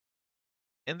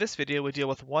In this video, we deal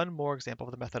with one more example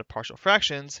of the method of partial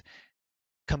fractions,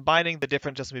 combining the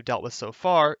different adjustments we've dealt with so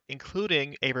far,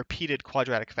 including a repeated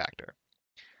quadratic factor.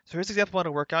 So here's the example I want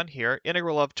to work on here.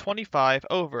 Integral of 25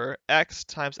 over x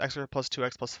times x squared plus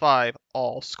 2x plus 5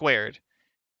 all squared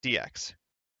dx.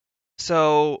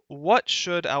 So what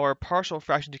should our partial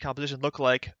fraction decomposition look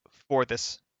like for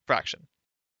this fraction?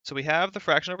 So we have the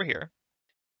fraction over here.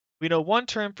 We know one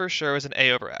term for sure is an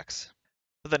a over x.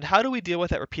 But then how do we deal with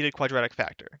that repeated quadratic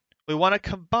factor? We want to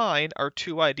combine our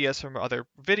two ideas from our other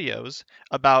videos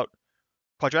about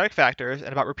quadratic factors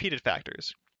and about repeated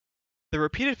factors. The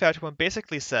repeated factor one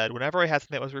basically said whenever I had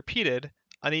something that was repeated,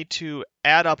 I need to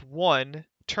add up one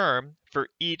term for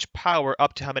each power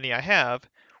up to how many I have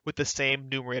with the same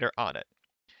numerator on it.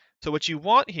 So what you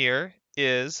want here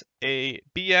is a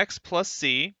bx plus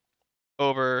c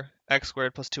over x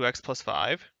squared plus 2x plus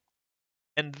 5,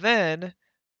 and then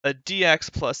a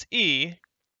dx plus e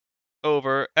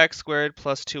over x squared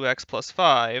plus 2x plus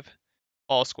 5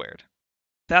 all squared.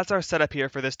 That's our setup here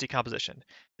for this decomposition.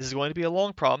 This is going to be a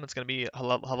long problem. It's going to be a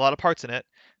lot of parts in it,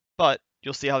 but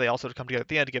you'll see how they all sort of come together at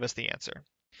the end to give us the answer.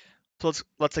 So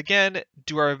let's again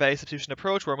do our value substitution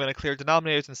approach where I'm going to clear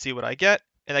denominators and see what I get,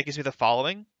 and that gives me the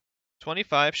following.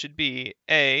 25 should be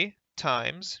a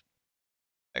times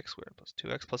x squared plus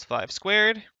 2x plus 5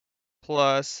 squared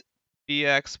plus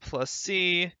bx plus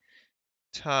c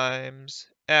times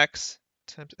x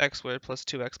squared plus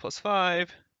 2x plus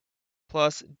 5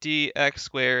 plus dx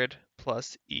squared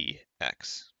plus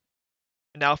ex.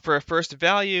 Now for a first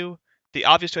value, the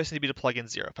obvious choice would be to plug in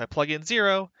 0. If I plug in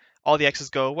 0, all the x's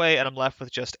go away and I'm left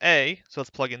with just a, so let's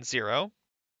plug in 0.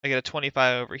 I get a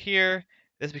 25 over here.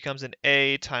 This becomes an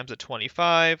a times a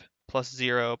 25 plus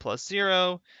 0 plus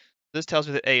 0. This tells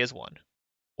me that a is 1.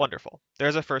 Wonderful.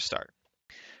 There's our first start.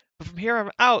 But from here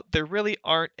on out, there really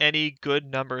aren't any good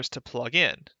numbers to plug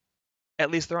in.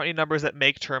 At least there aren't any numbers that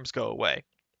make terms go away.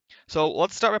 So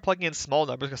let's start by plugging in small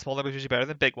numbers, because small numbers are usually better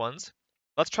than big ones.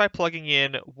 Let's try plugging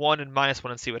in 1 and minus 1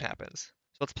 and see what happens.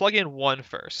 So let's plug in 1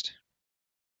 first.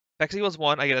 If x equals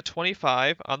 1, I get a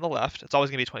 25 on the left. It's always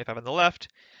going to be 25 on the left.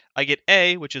 I get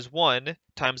a, which is 1,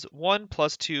 times 1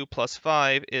 plus 2 plus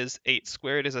 5 is 8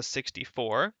 squared is a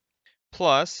 64,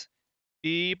 plus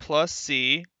b plus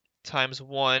c times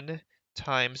 1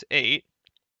 times 8,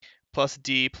 plus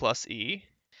d plus e.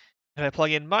 If I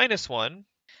plug in minus 1,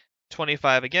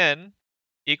 25 again,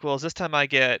 equals, this time I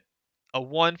get a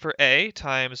 1 for a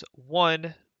times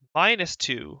 1 minus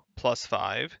 2 plus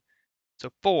 5,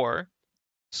 so 4,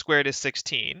 squared is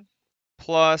 16,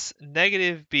 plus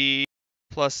negative b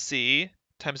plus c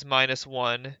times minus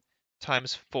 1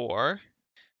 times 4,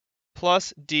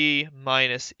 plus d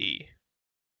minus e.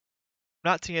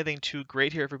 I'm not seeing anything too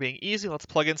great here for being easy. Let's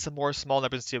plug in some more small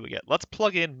numbers and see what we get. Let's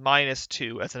plug in minus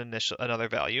 2 as another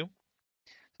value.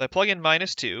 So I plug in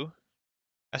minus 2.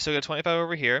 I still get 25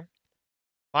 over here.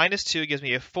 Minus 2 gives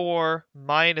me a 4,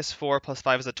 minus 4 plus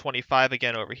 5 is a 25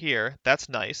 again over here. That's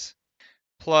nice.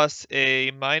 Plus a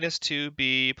minus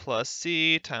 2b plus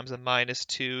c times a minus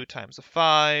 2 times a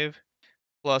 5,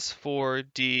 plus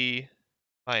 4d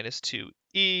minus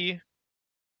 2e.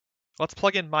 Let's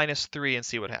plug in minus 3 and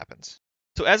see what happens.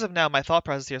 So as of now, my thought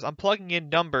process here is I'm plugging in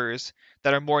numbers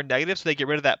that are more negative so they get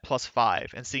rid of that plus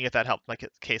 5 and seeing if that helps my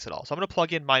case at all. So I'm going to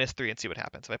plug in minus 3 and see what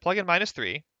happens. If I plug in minus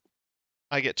 3,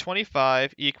 I get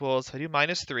 25 equals, if I do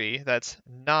minus 3, that's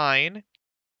 9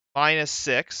 minus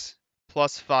 6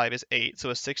 plus 5 is 8, so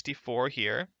a 64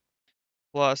 here,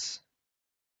 plus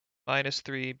minus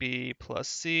 3b plus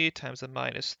c times a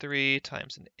minus 3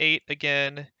 times an 8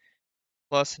 again,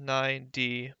 plus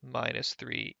 9d minus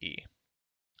 3e.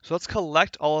 So let's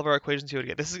collect all of our equations here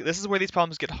again. This is where these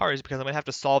problems get hard, is because I'm going to have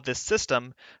to solve this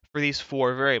system for these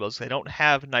 4 variables. They don't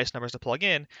have nice numbers to plug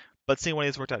in, but seeing one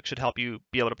of these worked out should help you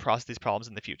be able to process these problems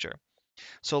in the future.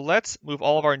 So let's move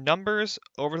all of our numbers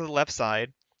over to the left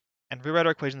side and rewrite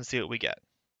our equation and see what we get.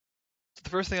 So the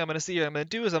first thing I'm going to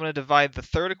do is I'm going to divide the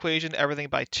third equation, everything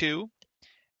by 2,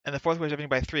 and the fourth equation, everything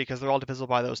by 3, because they're all divisible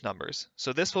by those numbers.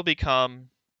 So this will become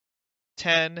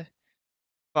 10,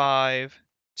 5,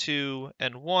 2,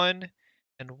 and 1,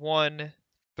 and 1,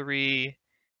 3,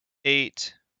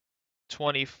 8,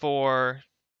 24,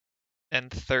 and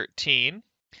 13.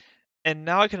 And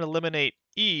now I can eliminate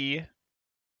e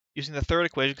using the third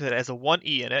equation because it has a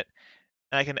 1e in it,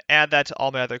 and I can add that to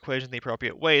all my other equations in the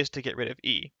appropriate ways to get rid of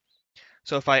e.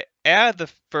 So if I add the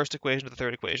first equation to the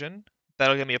third equation,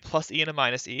 that'll give me a plus e and a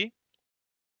minus e.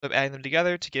 So I'm adding them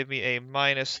together to give me a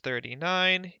minus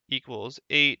 39 equals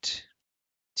 18b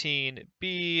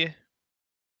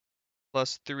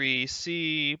plus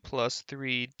 3c plus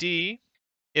 3d.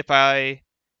 If I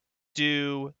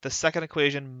do the second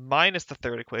equation minus the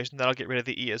third equation. That'll get rid of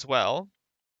the e as well.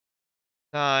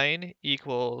 9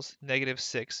 equals negative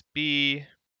 6b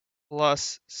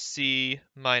plus c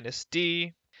minus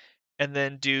d. And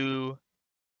then do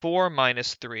 4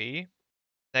 minus 3.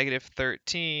 Negative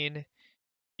 13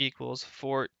 equals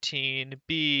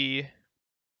 14b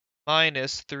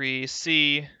minus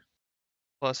 3c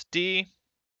plus d.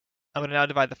 I'm going to now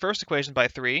divide the first equation by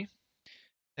 3.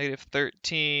 Negative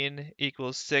 13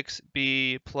 equals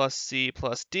 6b plus c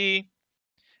plus d.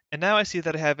 And now I see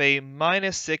that I have a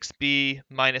minus 6b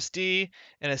minus d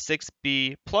and a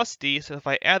 6b plus d. So if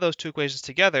I add those two equations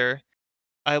together,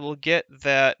 I will get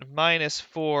that minus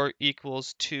 4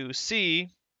 equals 2c,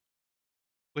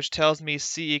 which tells me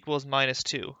c equals minus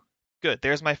 2. Good,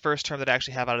 there's my first term that I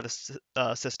actually have out of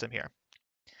the system here.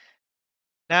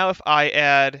 Now if I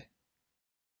add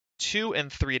 2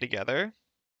 and 3 together,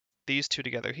 these two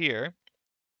together here,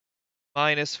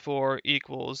 minus 4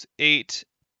 equals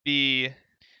 8b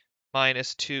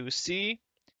minus 2c.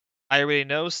 I already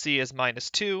know c is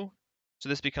minus 2, so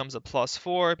this becomes a plus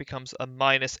 4, becomes a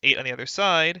minus 8 on the other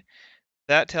side.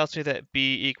 That tells me that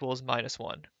b equals minus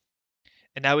 1.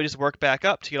 And now we just work back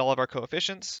up to get all of our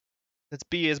coefficients. Since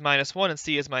b is minus 1 and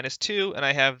c is minus 2, and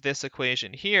I have this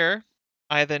equation here,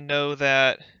 I then know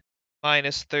that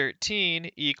minus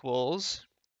 13 equals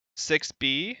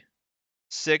 6b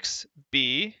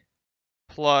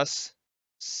plus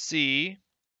c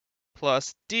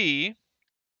plus d.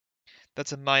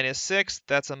 That's a minus 6,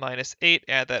 that's a minus 8,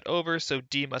 add that over, so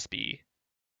d must be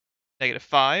negative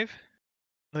 5.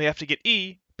 Then we have to get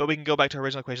e, but we can go back to our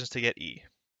original equations to get e.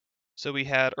 So we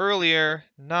had earlier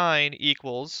 9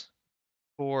 equals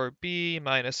 4b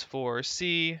minus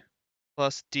 4c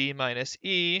plus d minus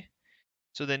e.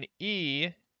 So then e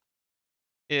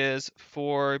is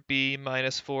 4b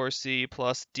minus 4c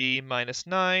plus d minus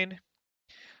 9.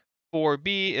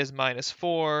 4b is minus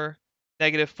 4.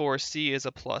 Negative 4c is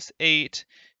a plus 8.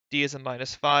 D is a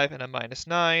minus 5 and a minus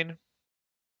 9.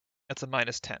 That's a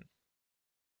minus 10.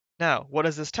 Now, what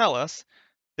does this tell us?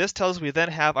 This tells us we then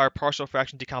have our partial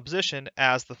fraction decomposition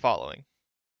as the following.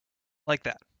 Like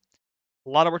that. A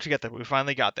lot of work to get there, but we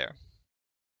finally got there.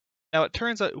 Now, it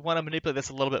turns out we want to manipulate this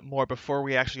a little bit more before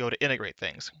we actually go to integrate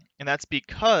things. And that's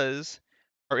because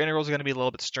our integrals are going to be a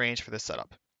little bit strange for this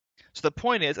setup. So the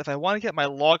point is, if I want to get my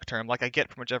log term, like I get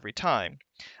pretty much every time,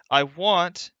 I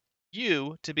want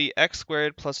u to be x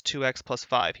squared plus 2x plus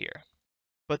 5 here.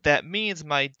 But that means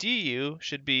my du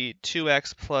should be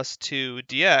 2x plus 2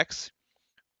 dx,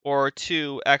 or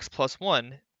 2x plus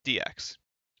 1 dx.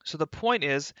 So the point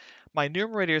is, my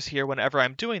numerators here, whenever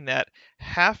I'm doing that,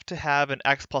 have to have an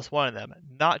x plus 1 in them,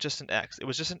 not just an x. It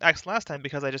was just an x last time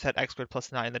because I just had x squared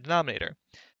plus 9 in the denominator.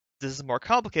 This is more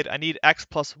complicated. I need x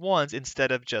plus 1s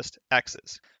instead of just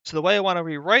x's. So the way I want to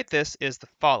rewrite this is the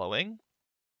following.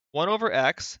 1 over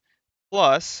x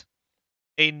plus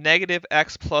a negative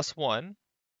x plus 1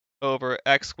 over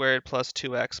x squared plus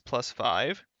 2x plus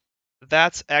 5.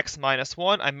 That's x minus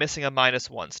 1. I'm missing a minus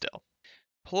 1 still.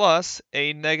 Plus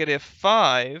a negative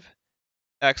 5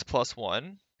 x plus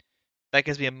 1. That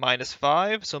gives me a minus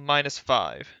 5, so minus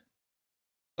 5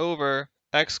 over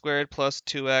x squared plus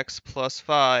 2x plus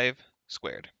 5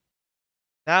 squared.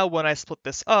 Now when I split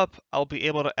this up, I'll be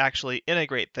able to actually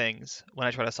integrate things when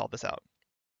I try to solve this out.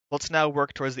 Let's now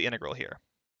work towards the integral here.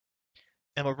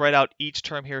 And we'll write out each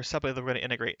term here separately that we're going to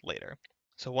integrate later.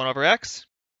 So 1 over x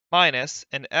minus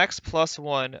an x plus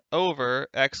 1 over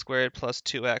x squared plus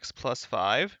 2x plus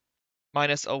 5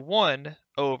 minus a 1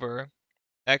 over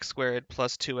x squared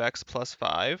plus 2x plus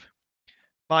 5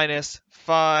 minus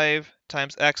 5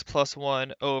 times x plus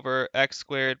 1 over x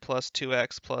squared plus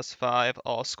 2x plus 5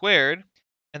 all squared,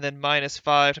 and then minus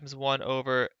 5 times 1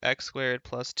 over x squared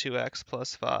plus 2x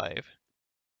plus 5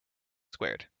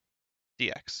 squared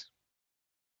dx.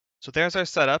 So there's our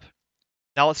setup.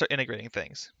 Now let's start integrating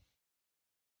things.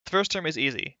 The first term is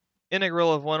easy.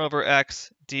 Integral of 1 over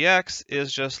x dx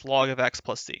is just log of x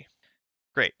plus c.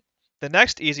 Great. The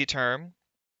next easy term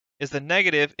is the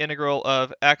negative integral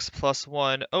of x plus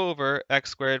 1 over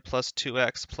x squared plus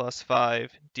 2x plus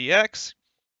 5 dx.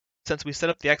 Since we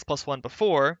set up the x plus 1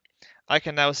 before, I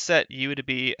can now set u to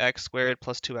be x squared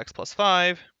plus 2x plus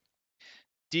 5.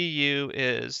 du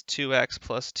is 2x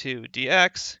plus 2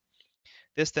 dx.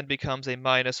 This then becomes a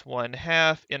minus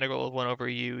 1/2 integral of 1 over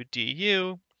u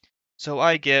du. So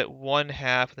I get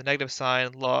 1/2 with the negative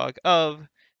sign log of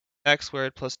x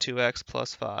squared plus 2x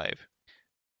plus 5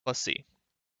 plus c.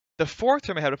 The fourth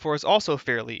term I had before is also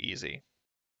fairly easy.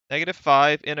 Negative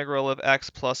 5 integral of x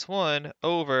plus 1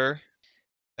 over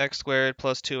x squared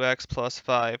plus 2x plus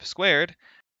 5 squared.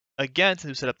 again, since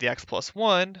we set up the x plus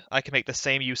 1, I can make the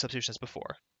same u substitution as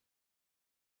before.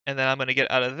 And then I'm going to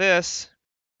get out of this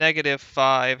negative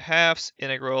 5/2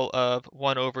 integral of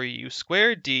 1 over u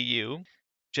squared du,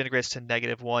 which integrates to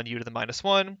negative 1 u to the minus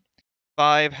 1,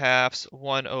 5/2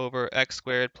 1 over x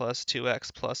squared plus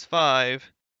 2x plus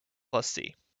 5 plus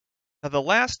c. Now the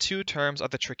last two terms are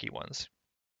the tricky ones,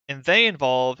 and they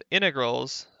involve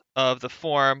integrals of the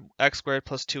form x squared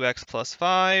plus 2x plus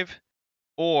 5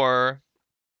 or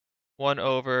 1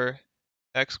 over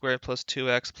x squared plus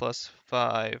 2x plus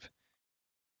 5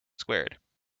 squared.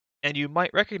 And you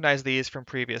might recognize these from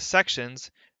previous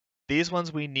sections. These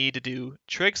ones we need to do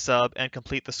trig sub and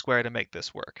complete the square to make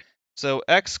this work. So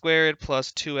x squared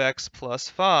plus 2x plus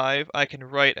 5 I can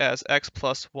write as x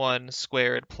plus 1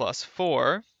 squared plus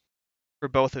 4 for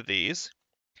both of these.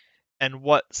 And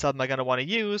what sub am I going to want to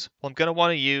use? Well, I'm going to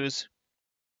want to use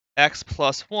x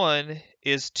plus 1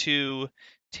 is 2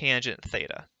 tangent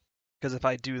theta. Because if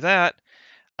I do that,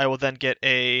 I will then get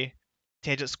a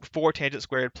 4 tangent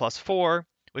squared plus 4,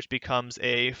 which becomes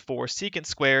a 4 secant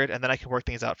squared, and then I can work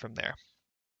things out from there.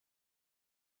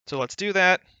 So let's do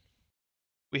that.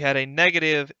 We had a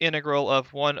negative integral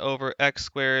of 1 over x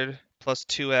squared plus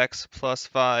 2x plus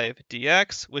 5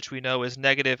 dx, which we know is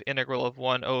negative integral of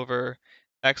 1 over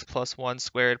x plus 1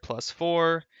 squared plus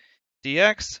 4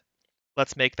 dx.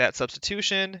 Let's make that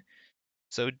substitution.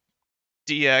 So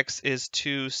dx is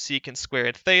 2 secant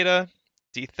squared theta,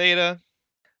 d theta.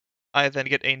 I then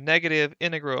get a negative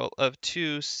integral of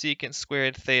 2 secant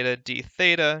squared theta d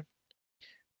theta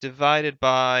divided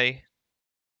by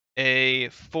a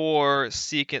 4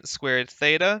 secant squared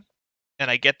theta. And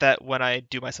I get that when I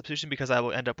do my substitution because I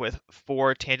will end up with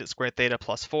 4 tangent squared theta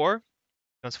plus 4.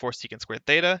 Becomes 4 secant squared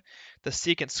theta. The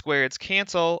secant squareds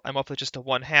cancel. I'm left with just a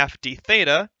 1/2 d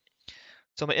theta.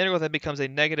 So my integral then becomes a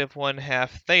negative 1/2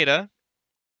 theta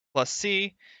plus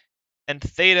c. And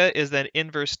theta is then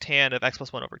inverse tan of x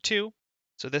plus 1 over 2.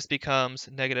 So this becomes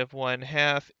negative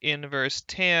 1/2 inverse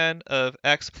tan of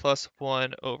x plus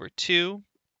 1 over 2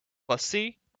 plus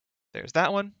c. There's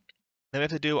that one. Then we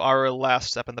have to do our last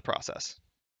step in the process,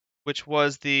 which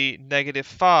was the negative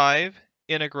 5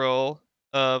 integral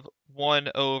of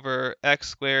 1 over x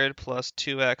squared plus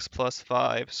 2x plus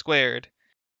 5 squared,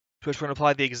 to which we're going to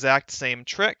apply the exact same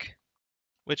trick,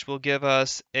 which will give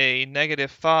us a negative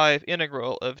 5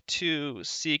 integral of 2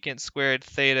 secant squared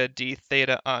theta d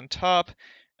theta on top,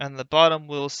 and the bottom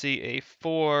we'll see a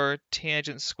 4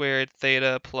 tangent squared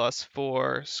theta plus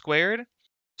 4 squared.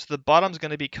 So the bottom's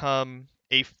going to become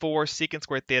a 4 secant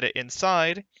squared theta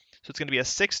inside, so it's going to be a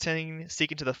 16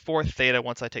 secant to the 4th theta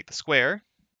once I take the square.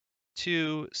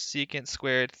 2 secant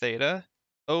squared theta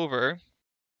over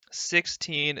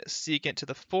 16 secant to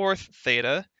the 4th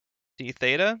theta d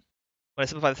theta. When I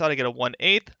simplify this out, I get a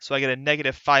 1/8, so I get a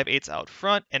negative 5/8 out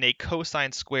front and a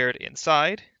cosine squared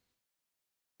inside.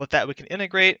 With that, we can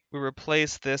integrate. We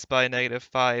replace this by negative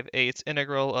 5/8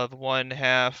 integral of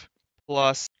 1/2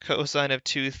 plus cosine of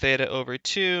 2 theta over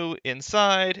 2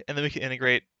 inside, and then we can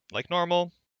integrate like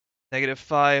normal. Negative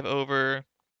 5 over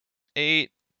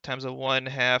 8 times a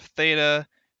 1/2 theta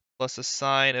plus a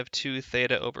sine of 2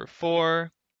 theta over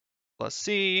 4 plus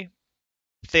c.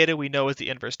 Theta we know is the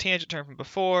inverse tangent term from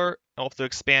before. I'll have to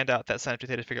expand out that sine of 2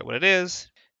 theta to figure out what it is.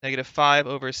 Negative 5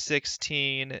 over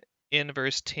 16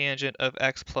 inverse tangent of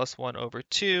x plus 1 over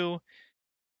 2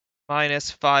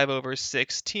 minus 5 over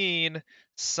 16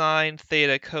 sine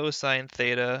theta cosine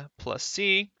theta plus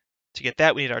c. To get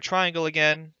that, we need our triangle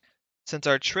again. Since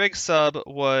our trig sub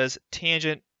was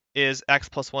tangent is x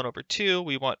plus 1 over 2,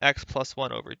 we want x plus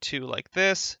 1 over 2 like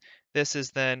this. This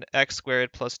is then x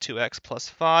squared plus 2x plus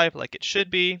 5 like it should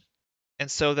be.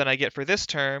 And so then I get for this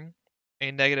term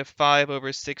a negative 5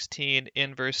 over 16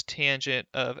 inverse tangent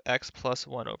of x plus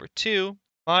 1 over 2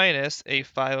 minus a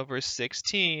 5 over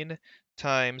 16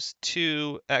 times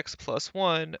 2x plus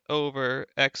 1 over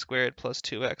x squared plus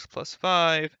 2x plus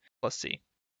 5 plus c.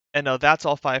 And now that's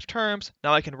all 5 terms.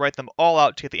 Now I can write them all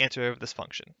out to get the answer of this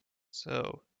function.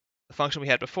 So the function we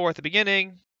had before at the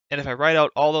beginning, and if I write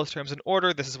out all those terms in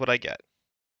order, this is what I get.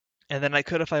 And then I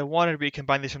could, if I wanted,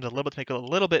 recombine these terms a little bit to make it a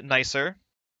little bit nicer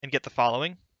and get the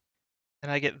following.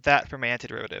 And I get that for my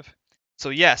antiderivative. So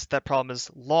yes, that problem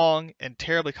is long and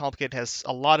terribly complicated, has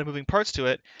a lot of moving parts to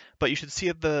it, but you should see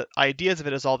that the ideas of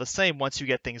it is all the same once you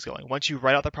get things going. Once you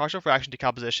write out the partial fraction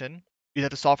decomposition, you have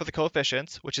to solve for the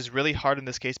coefficients, which is really hard in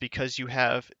this case because you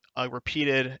have a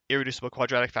repeated irreducible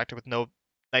quadratic factor with no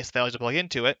nice values to plug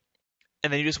into it.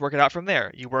 And then you just work it out from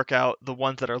there. You work out the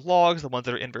ones that are logs, the ones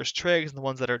that are inverse trigs, and the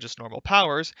ones that are just normal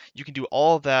powers. You can do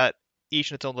all of that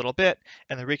each in its own little bit,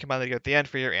 and then recombine them together at the end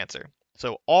for your answer.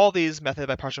 So all these method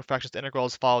by partial fractions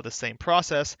integrals follow the same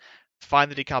process. Find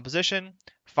the decomposition,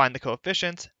 find the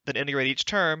coefficients, then integrate each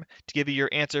term to give you your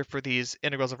answer for these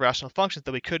integrals of rational functions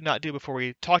that we could not do before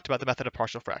we talked about the method of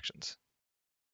partial fractions.